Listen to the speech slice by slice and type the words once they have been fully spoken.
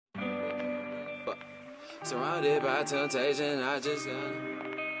Surrounded by temptation, I just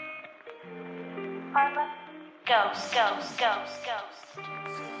Ghost.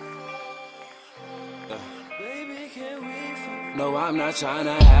 Baby, can we fuck? No, I'm not trying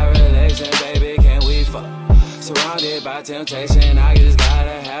to have relation, baby, can we fuck? Surrounded by temptation, I just gotta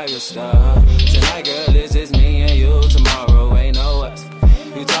have your stuff. Tonight, girl, it's just me and you. Tomorrow ain't no us.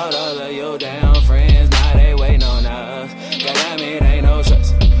 You told all of your damn friends, now they waiting on us. Goddamn, it ain't no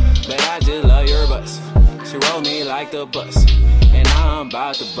trust, but I just love your bus. She rolled me like the bus, and now I'm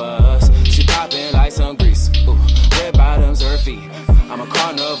about to bust. She popping like some grease, ooh, red bottoms, her feet. I'm a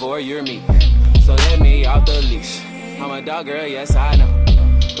carnivore, you're me, so let me off the leash. I'm a dog girl, yes I know,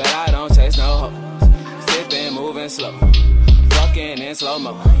 but I don't chase no hoes. Sipping, moving slow, fucking in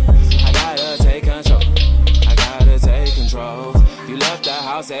slow-mo. I gotta take control, I gotta take control. You left the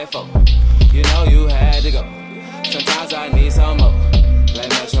house at 4, you know you had to go. Sometimes I need some more, like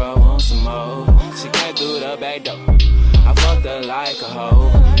Metro want some more. She came through the back door, I fucked her like a hoe.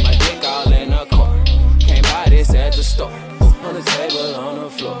 My dick all in the court, came by this at the store. Ooh, on the table, on the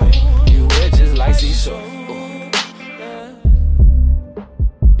floor, you were just like seashore. Ooh.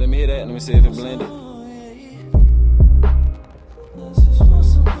 Let me hear that, let me see if it blended.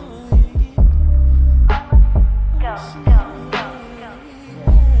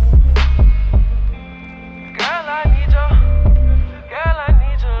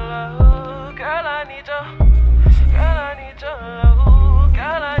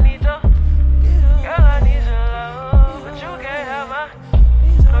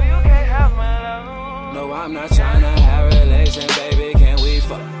 I'm not tryna have a relation, baby, can we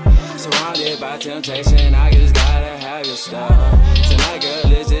fuck? Surrounded by temptation, I just gotta have your stuff. Tonight,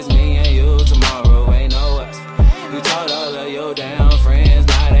 girl, it's just me and you. Tomorrow ain't no us. You told all of your damn friends,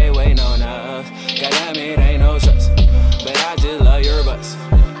 now they waiting on us. Goddamn, it ain't no trust, but I just love your bus.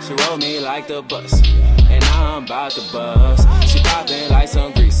 She rolled me like the bus, and now I'm about to bust. She popping like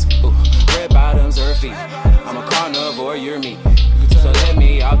some grease, ooh, red bottoms, her feet. I'm a carnivore, you're me, so let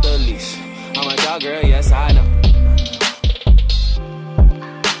me off the leash. I'm a dog girl, yes I